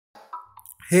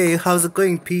Hey, how's it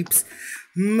going, peeps?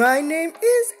 My name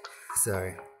is.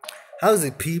 Sorry. How's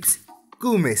it, peeps?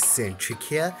 Gume Centric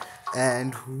here,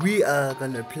 and we are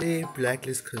gonna play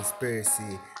Blacklist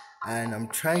Conspiracy. And I'm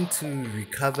trying to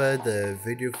recover the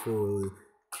video for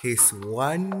case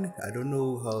 1. I don't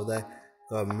know how that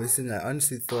got missing. I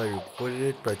honestly thought I recorded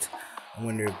it, but I'm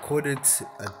gonna record it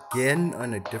again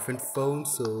on a different phone,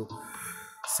 so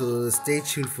stay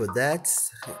tuned for that.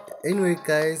 Anyway,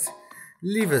 guys,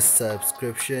 leave a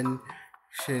subscription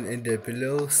in there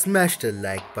below, smash the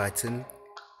like button,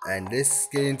 and let's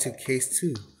get into case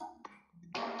 2.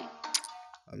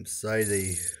 I'm sorry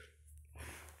we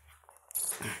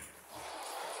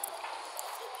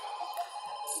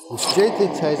straight the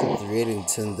ties of the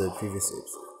Reddington the previous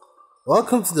episode.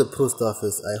 Welcome to the post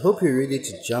office. I hope you're ready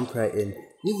to jump right in.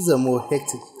 Things are more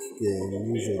hectic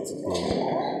than usual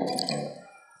today.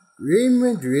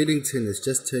 Raymond Reddington has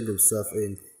just turned himself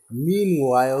in.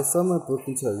 Meanwhile, someone broke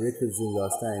into a record room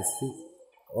last night and stripped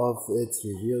of its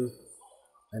revealed,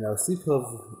 and our sleep of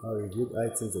our revealed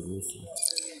items are missing.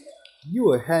 You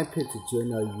were handpicked to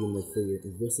join our unit for your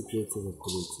investigative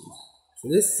abilities. So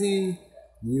let's see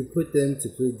you put them to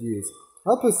good use.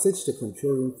 Help us search the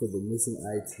control room for the missing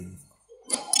items.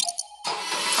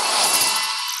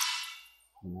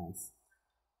 Nice.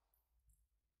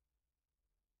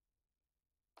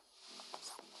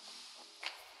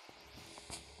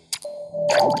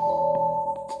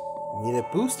 Need a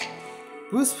boost?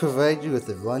 Boosts provide you with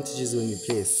advantages when you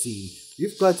play a scene.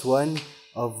 We've got one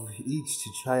of each to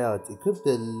try out. Equip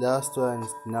the last one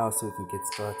now so we can get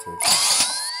started.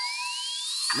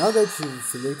 Now that you've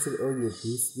selected all your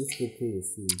boosts, let's go play the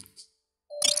scene.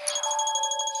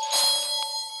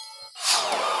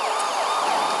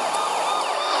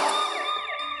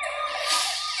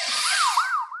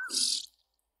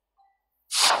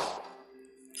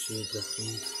 Change the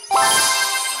thing.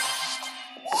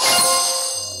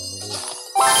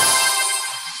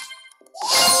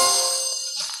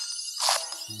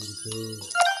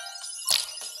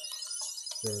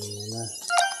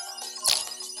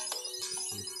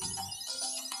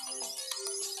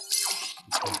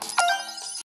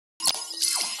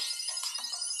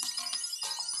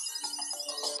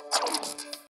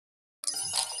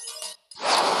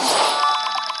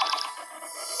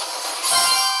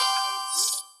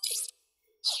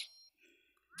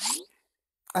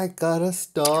 I got a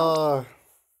star.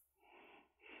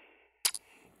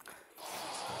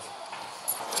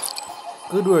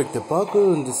 Good work. The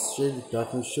barcode on the shaded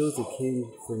document shows it came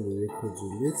from the record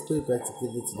room. Let's put it back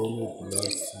together to them with the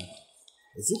last time.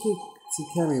 A security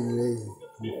camera may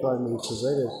provide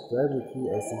a driver key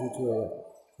as a virtual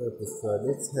purpose card.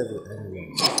 Let's have it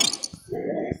analyzed.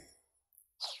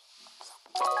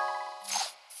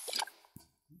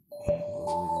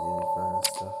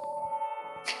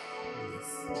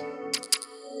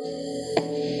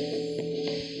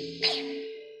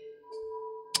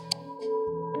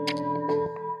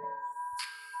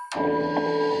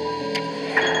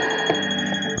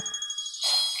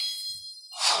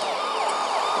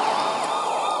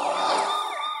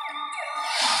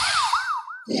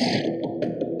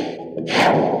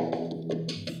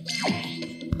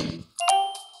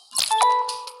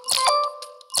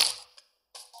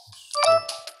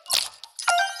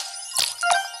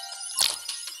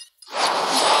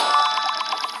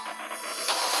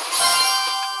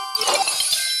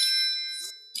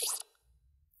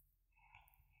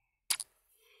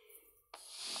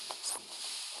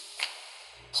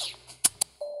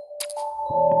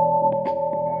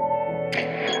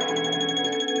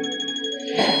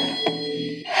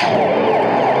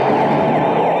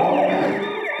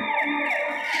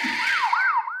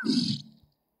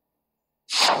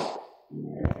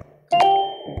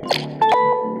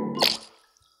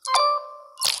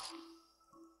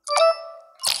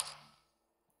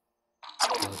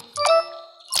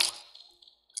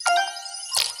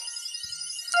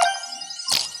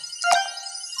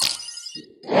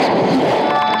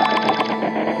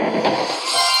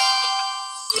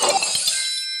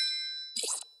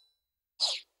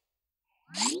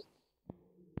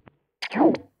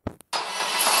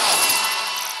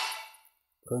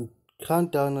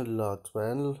 Countdown unlocked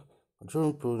by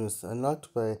control bonus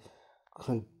unlocked by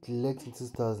collecting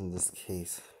 2,000 in this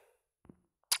case.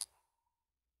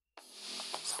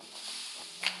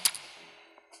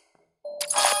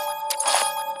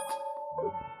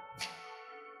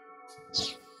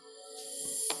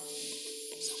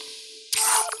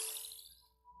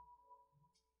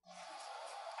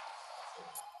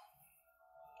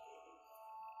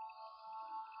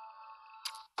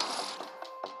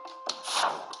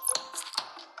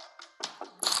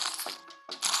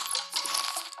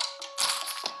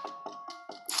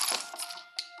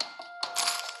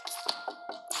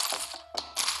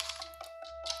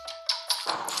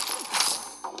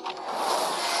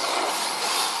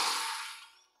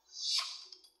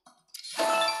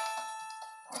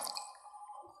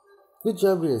 Good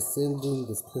job reassembling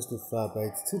this personal file, but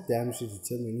it's too damaging to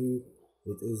determine who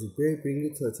it is. You bring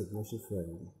it to a technician for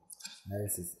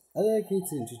analysis. I'd like you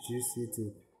to introduce you to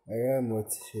Aram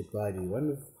Motebadi.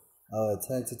 One of our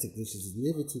talented technicians is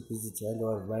never too busy to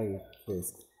handle one of my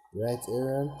requests. Right,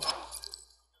 Aram?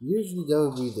 Usually that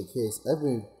would be the case. I've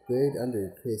been buried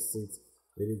under a case since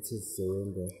Reddington's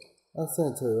surrender. I'll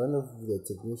send Tori, one of the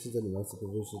technicians under my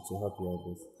supervision, to help you out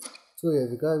this. Tori, have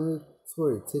you got me?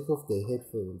 Tori, take off the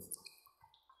headphones.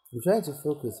 I'm trying to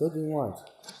focus. What do you want?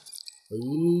 You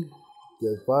need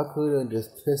the barcode on this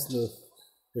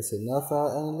personnel file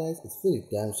analyzed? It's pretty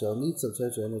damn sure. I'll need some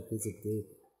time to analyze the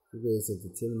database and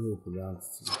determine who it belongs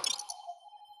to.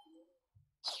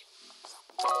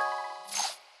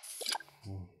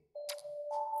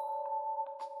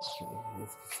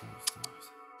 Let's get some steps.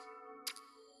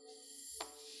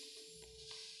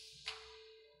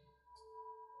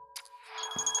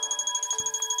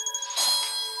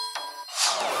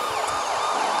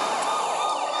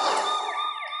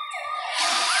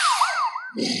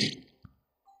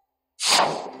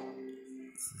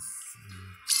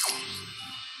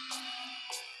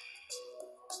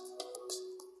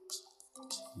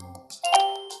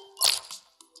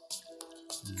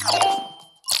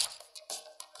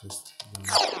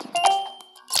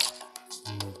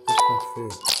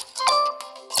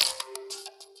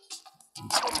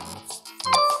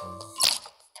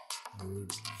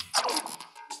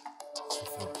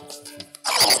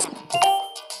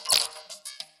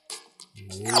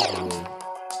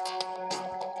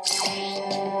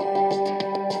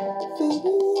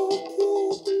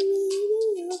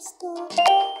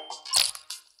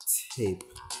 Tape.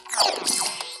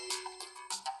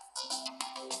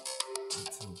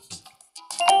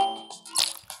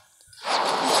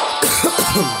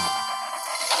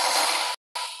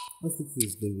 I think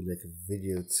it's maybe like a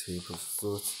videotape of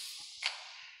sorts.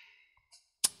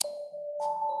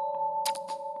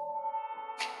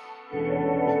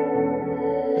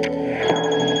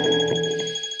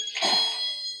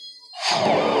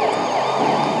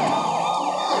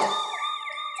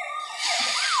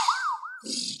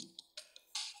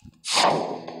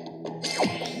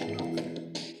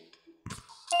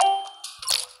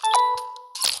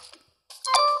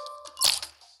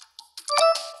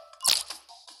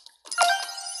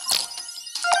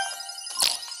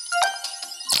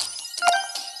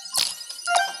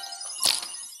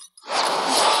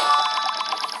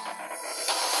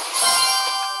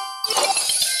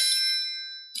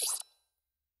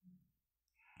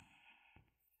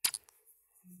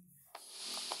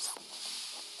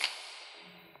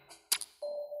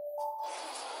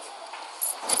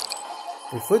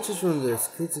 The footage from the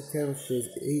security camera shows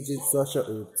Agent Sasha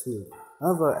O'Toole,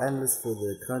 one of our analysts for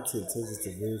the Counter Intelligence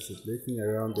Division, looking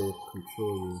around the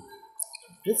control room.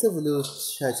 Let's have a little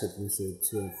chat at Mr.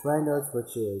 O'Toole and find out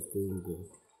what you are doing there.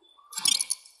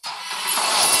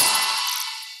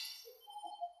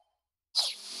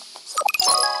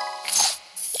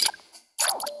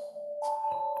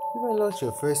 You might launch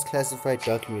your first classified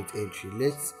document entry.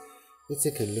 Let's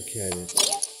take a look at it.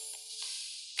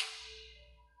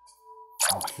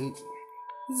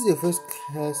 This is your first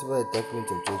classified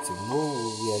document objective. More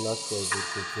will be unlocked as we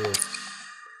progress.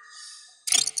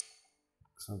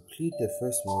 Complete the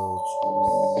first moral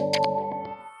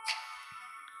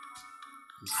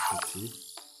choice.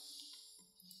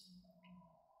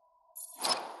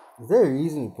 Is there a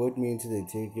reason you brought me into the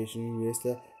interrogation room,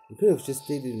 Mister? You could have just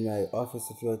stayed in my office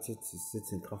if you wanted to sit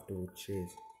in comfortable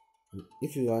chairs.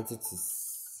 If you wanted to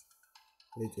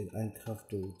sit in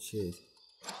uncomfortable chairs.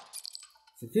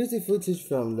 Security footage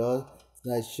from last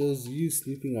night shows you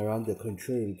snooping around the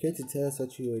control room. Care to tell us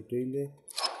what you were doing there?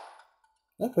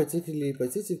 Not particularly,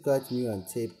 but since you've got me on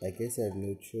tape, I guess I have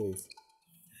no choice.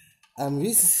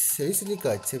 Recently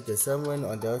got tipped that someone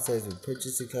on the outside has been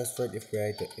purchasing classified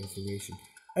FBI information.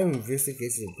 I'm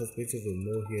investigating the perspective of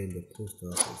more here in the post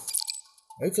office.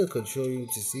 I went to the control room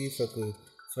to see if I could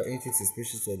find anything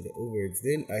suspicious on the overheads.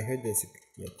 Then I heard the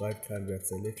guard come back,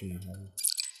 so I left in a hurry.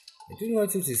 I didn't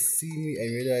want him to see me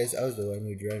and realize I was the one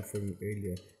who ran from him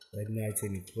earlier that night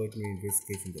when he caught me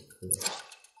investigating the court.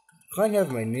 Can't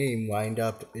have my name wind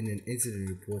up in an incident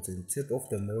report and tip off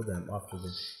the mold I'm after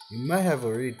them. You might have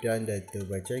already done that though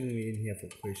by dragging me in here for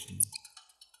questioning.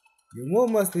 Your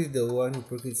mom must be the one who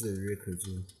broke into the record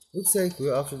room. Looks like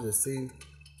we're after the same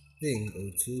thing,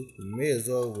 O2. We may as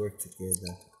well work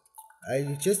together.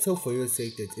 I just hope for your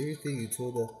sake that everything you've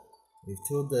told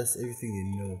us everything you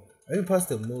know. I didn't pass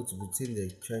the mold to pretend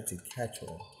they're trying to catch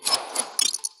on.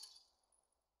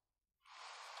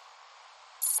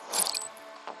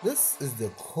 This is the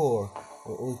core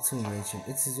of O2 mentioned.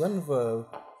 It is one of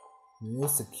No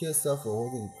secure self for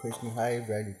holding and questioning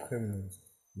high-value criminals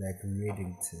like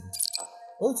Reddington.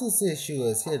 Also says she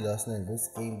was here last night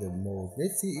investigating the mold.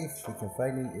 Let's see if we can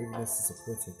find any evidence to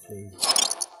support her claim.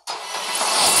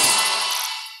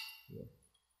 Yeah.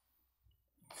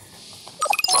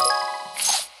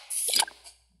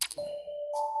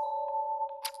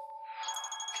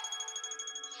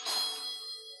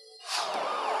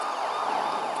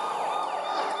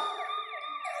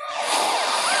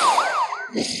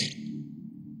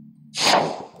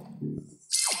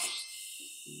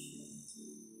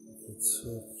 It's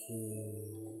okay.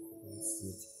 Let's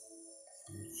see.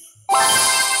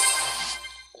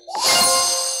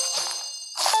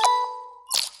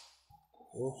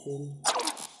 Open.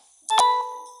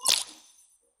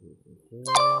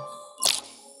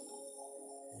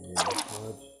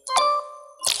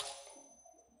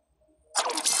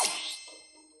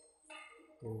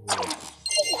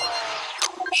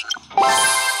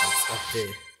 It's up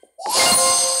there.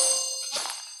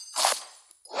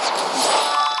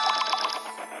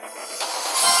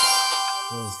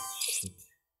 Oh shit.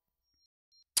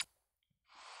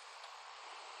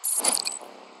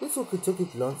 This walkie-talkie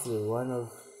belongs to one of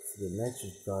the night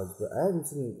shift guards, but I haven't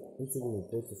seen an incident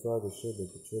report to file to show they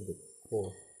patrol the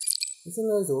core. Let's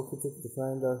analyze the walkie-talkie to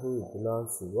find out who it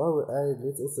belongs to. While we're at it,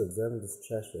 let's also examine this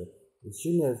trash bag. It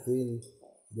shouldn't have been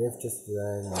left just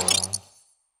lying around.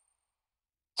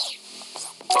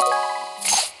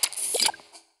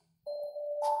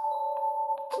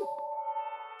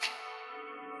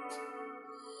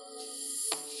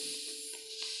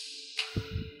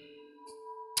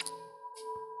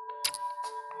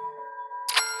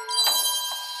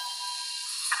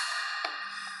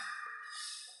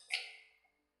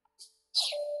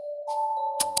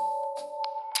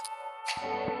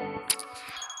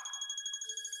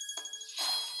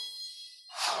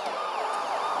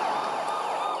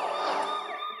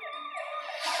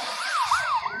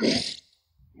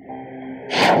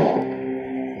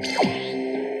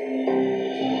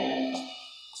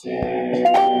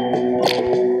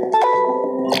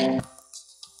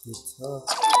 It's tough.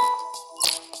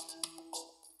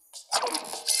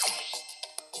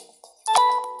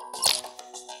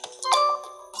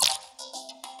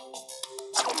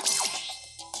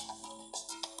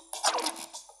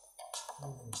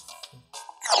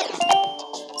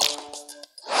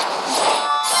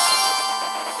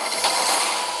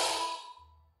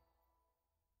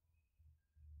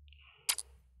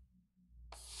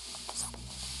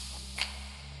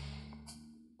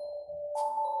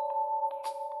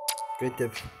 Good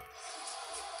tip.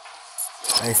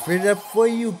 I spread it up for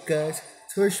you guys.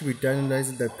 So I should be done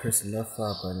analyzing that person not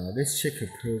far by now. Let's check her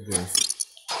progress.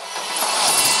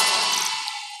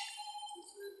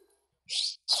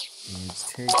 And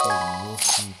take on more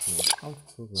people. How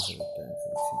progress have we done?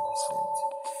 17%.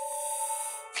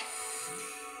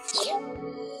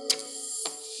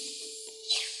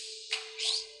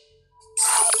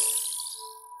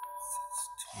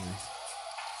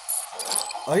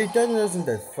 Are you done analyzing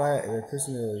that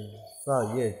personal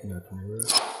file yet, Nakamura?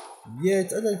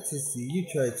 Yet, I'd like to see you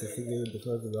try to figure out the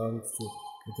file belongs to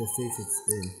the state it's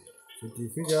in. So do you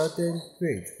figure out then?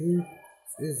 Great. Who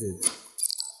is it?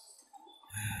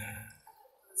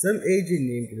 Some agent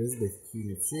named Elizabeth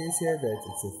Keene. It says here that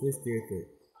it's a first day at the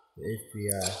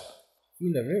FBI.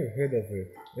 Keene, I've never heard of her.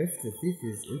 If the thief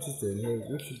is interested in her,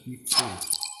 we should be too.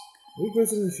 One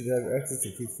person who should have access to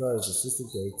Keith's file is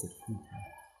Assistant Director Cooper.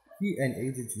 He and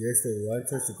Agent Lester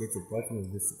want us to get to the bottom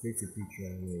of this security breach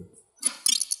right away.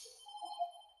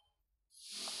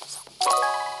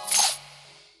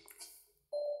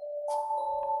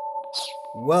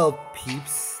 Well,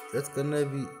 peeps, that's gonna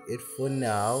be it for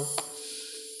now.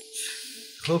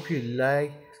 Hope you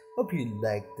like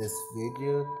this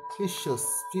video. Please show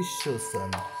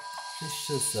some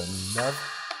love.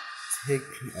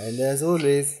 And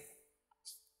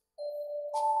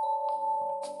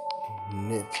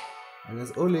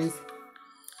as always,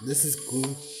 this is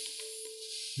Goo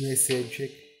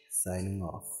Centric signing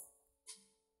off.